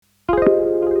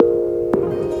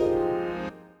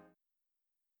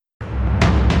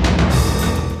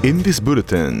In this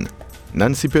bulletin,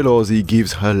 Nancy Pelosi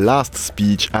gives her last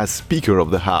speech as Speaker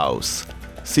of the House.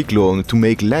 Cyclone to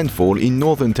make landfall in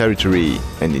Northern Territory.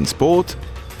 And in sport,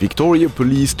 Victoria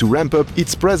Police to ramp up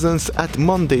its presence at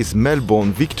Monday's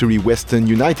Melbourne Victory Western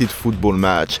United football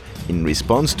match in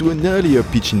response to an earlier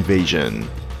pitch invasion.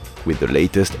 With the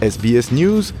latest SBS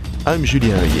News, I'm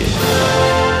Julien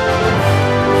Rier.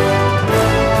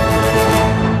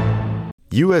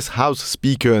 US House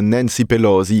Speaker Nancy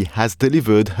Pelosi has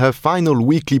delivered her final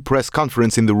weekly press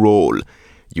conference in the role,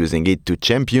 using it to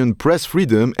champion press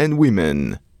freedom and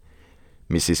women.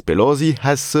 Mrs. Pelosi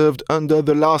has served under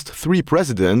the last 3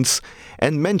 presidents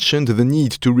and mentioned the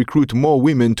need to recruit more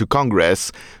women to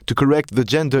Congress to correct the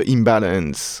gender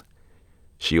imbalance.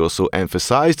 She also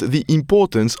emphasized the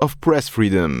importance of press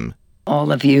freedom.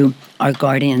 All of you are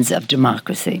guardians of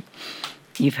democracy.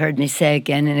 You've heard me say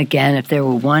again and again, if there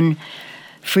were one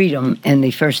freedom in the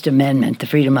First Amendment, the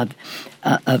freedom of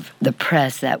the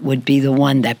press, that would be the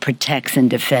one that protects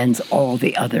and defends all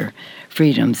the other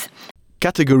freedoms.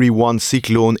 Category 1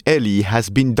 cyclone Ellie has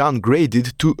been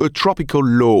downgraded to a tropical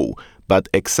low, but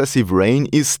excessive rain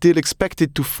is still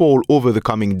expected to fall over the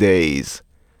coming days.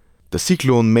 The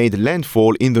cyclone made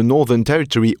landfall in the Northern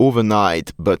Territory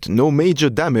overnight, but no major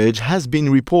damage has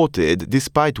been reported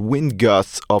despite wind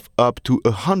gusts of up to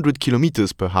 100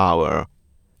 kilometers per hour.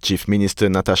 Chief Minister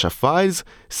Natasha Fyles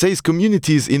says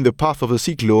communities in the path of the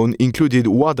cyclone included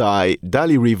Wadeye,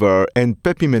 Daly River and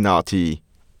Pepimenarty.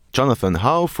 Jonathan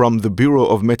Howe from the Bureau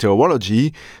of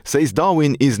Meteorology says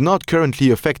Darwin is not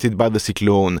currently affected by the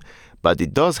cyclone, but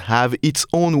it does have its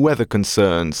own weather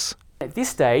concerns. At this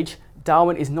stage,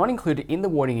 Darwin is not included in the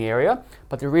warning area,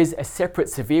 but there is a separate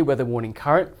severe weather warning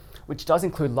current, which does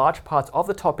include large parts of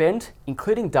the top end,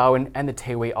 including Darwin and the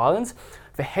Tiwi Islands,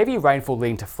 for heavy rainfall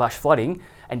leading to flash flooding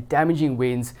and damaging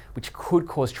winds which could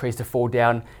cause trees to fall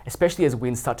down, especially as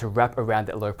winds start to wrap around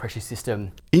that low pressure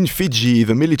system. In Fiji,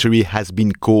 the military has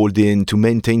been called in to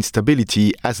maintain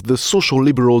stability as the Social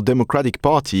Liberal Democratic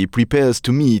Party prepares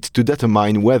to meet to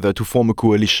determine whether to form a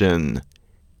coalition.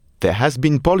 There has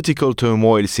been political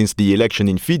turmoil since the election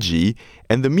in Fiji,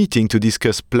 and the meeting to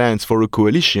discuss plans for a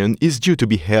coalition is due to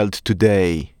be held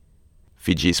today.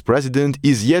 Fiji's president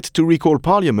is yet to recall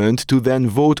parliament to then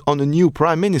vote on a new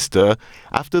prime minister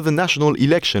after the national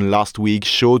election last week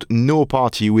showed no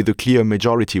party with a clear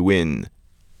majority win.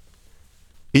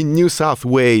 In New South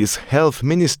Wales, Health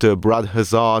Minister Brad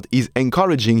Hazzard is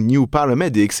encouraging new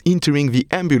paramedics entering the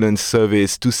ambulance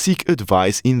service to seek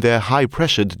advice in their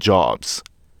high-pressured jobs.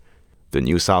 The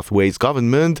New South Wales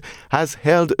government has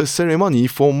held a ceremony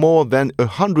for more than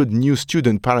 100 new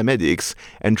student paramedics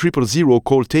and 000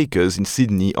 call takers in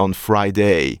Sydney on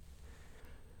Friday.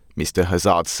 Mr.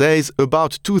 Hazzard says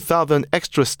about 2,000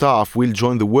 extra staff will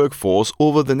join the workforce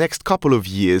over the next couple of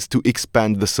years to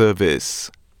expand the service.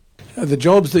 The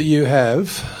jobs that you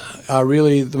have are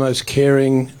really the most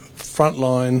caring,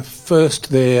 frontline, first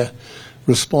there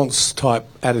response type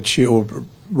attitude or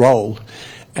role,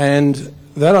 and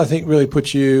that, I think, really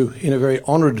puts you in a very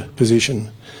honoured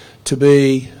position to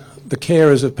be the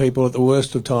carers of people at the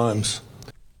worst of times.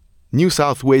 New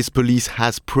South Wales Police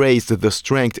has praised the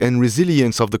strength and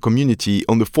resilience of the community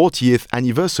on the 40th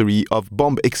anniversary of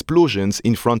bomb explosions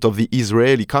in front of the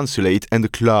Israeli consulate and the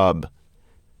club.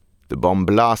 The bomb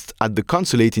blast at the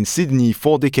consulate in Sydney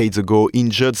 4 decades ago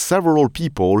injured several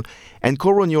people, and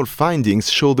coronial findings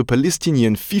show the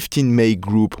Palestinian 15 May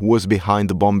group was behind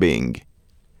the bombing.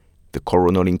 The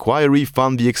coroner inquiry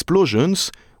found the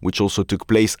explosions, which also took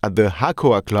place at the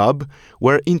Hakoah Club,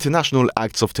 were international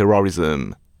acts of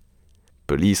terrorism.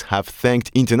 Police have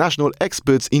thanked international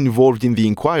experts involved in the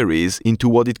inquiries into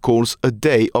what it calls a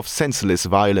day of senseless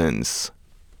violence.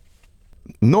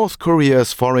 North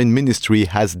Korea's foreign ministry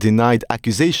has denied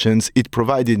accusations it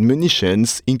provided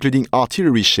munitions, including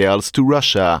artillery shells, to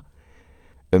Russia.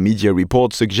 A media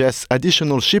report suggests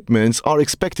additional shipments are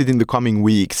expected in the coming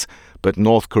weeks, but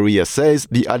North Korea says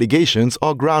the allegations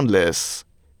are groundless.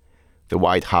 The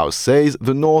White House says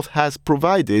the North has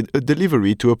provided a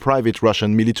delivery to a private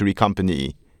Russian military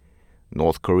company.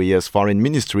 North Korea's foreign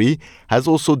ministry has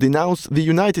also denounced the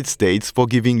United States for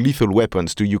giving lethal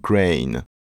weapons to Ukraine.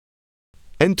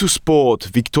 And to sport,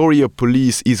 Victoria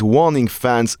Police is warning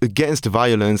fans against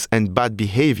violence and bad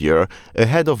behavior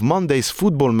ahead of Monday's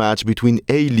football match between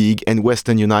A-League and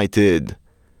Western United.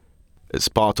 As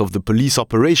part of the police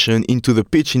operation into the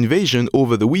pitch invasion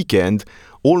over the weekend,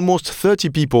 almost 30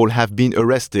 people have been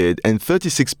arrested and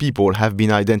 36 people have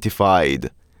been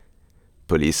identified.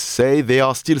 Police say they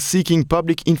are still seeking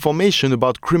public information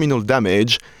about criminal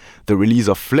damage, the release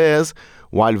of flares,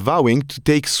 while vowing to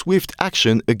take swift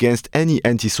action against any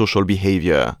antisocial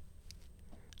behavior.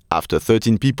 After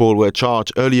 13 people were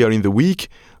charged earlier in the week,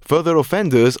 further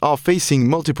offenders are facing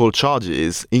multiple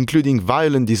charges, including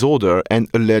violent disorder and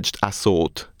alleged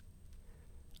assault.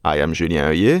 I am Julien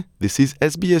Heuillet. This is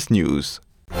SBS News.